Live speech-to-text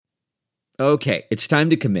Okay, it's time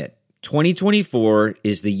to commit. 2024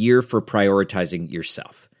 is the year for prioritizing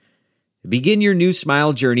yourself. Begin your new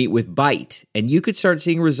smile journey with Byte, and you could start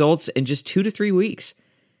seeing results in just 2 to 3 weeks.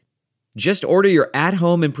 Just order your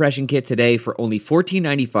at-home impression kit today for only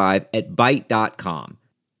 $14.95 at Byte.com.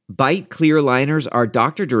 Byte clear aligners are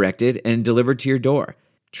doctor-directed and delivered to your door.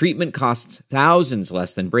 Treatment costs thousands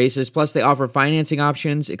less than braces, plus they offer financing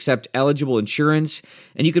options, accept eligible insurance,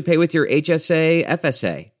 and you could pay with your HSA,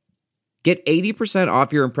 FSA. Get 80%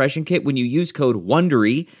 off your impression kit when you use code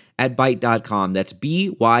WONDERY at Byte.com. That's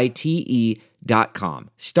BYTE.com.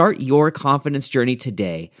 Start your confidence journey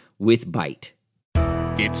today with Byte.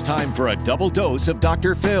 It's time for a double dose of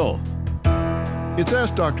Dr. Phil. It's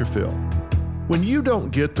Ask Dr. Phil. When you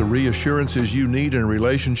don't get the reassurances you need in a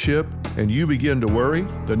relationship and you begin to worry,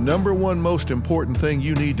 the number one most important thing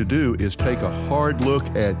you need to do is take a hard look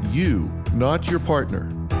at you, not your partner.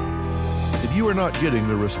 If you are not getting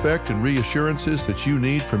the respect and reassurances that you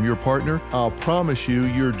need from your partner, I'll promise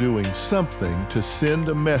you're doing something to send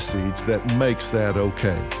a message that makes that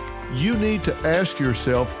okay. You need to ask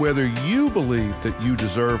yourself whether you believe that you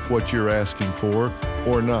deserve what you're asking for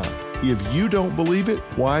or not. If you don't believe it,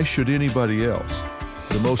 why should anybody else?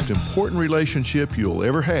 The most important relationship you'll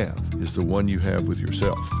ever have is the one you have with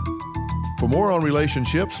yourself. For more on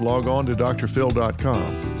relationships, log on to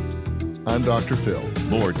drphil.com. I'm Dr. Phil.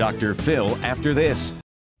 More Dr. Phil after this.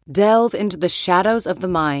 Delve into the shadows of the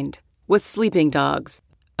mind with Sleeping Dogs,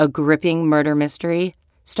 a gripping murder mystery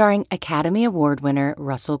starring Academy Award winner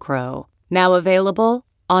Russell Crowe. Now available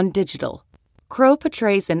on digital. Crowe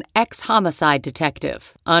portrays an ex-homicide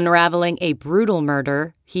detective unraveling a brutal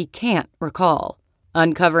murder he can't recall.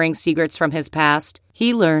 Uncovering secrets from his past,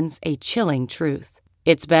 he learns a chilling truth.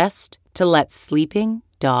 It's best to let sleeping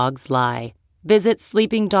dogs lie. Visit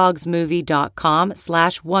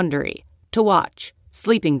sleepingdogsmovie.com/Wondery to watch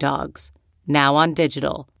Sleeping Dogs, now on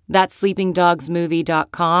digital. That's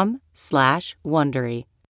sleepingdogsmovie.com/Wondery.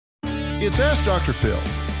 It's Ask Dr. Phil.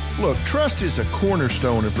 Look, trust is a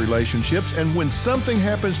cornerstone of relationships, and when something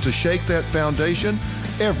happens to shake that foundation,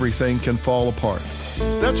 everything can fall apart.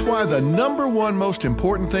 That's why the number one most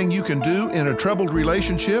important thing you can do in a troubled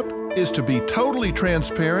relationship is to be totally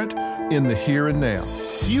transparent in the here and now.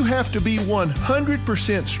 You have to be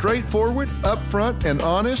 100% straightforward, upfront, and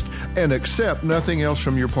honest, and accept nothing else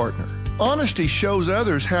from your partner. Honesty shows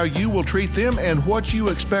others how you will treat them and what you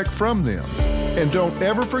expect from them. And don't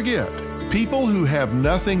ever forget, people who have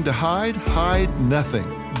nothing to hide, hide nothing.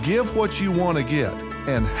 Give what you want to get,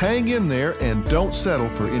 and hang in there and don't settle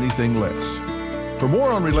for anything less. For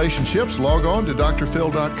more on relationships, log on to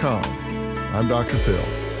drphil.com. I'm Dr. Phil.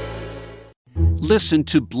 Listen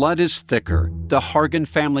to Blood is Thicker, The Hargan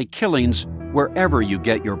Family Killings, wherever you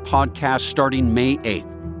get your podcast starting May 8th.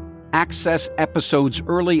 Access episodes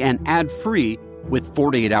early and ad-free with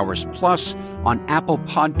 48 Hours Plus on Apple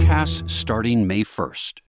Podcasts starting May 1st.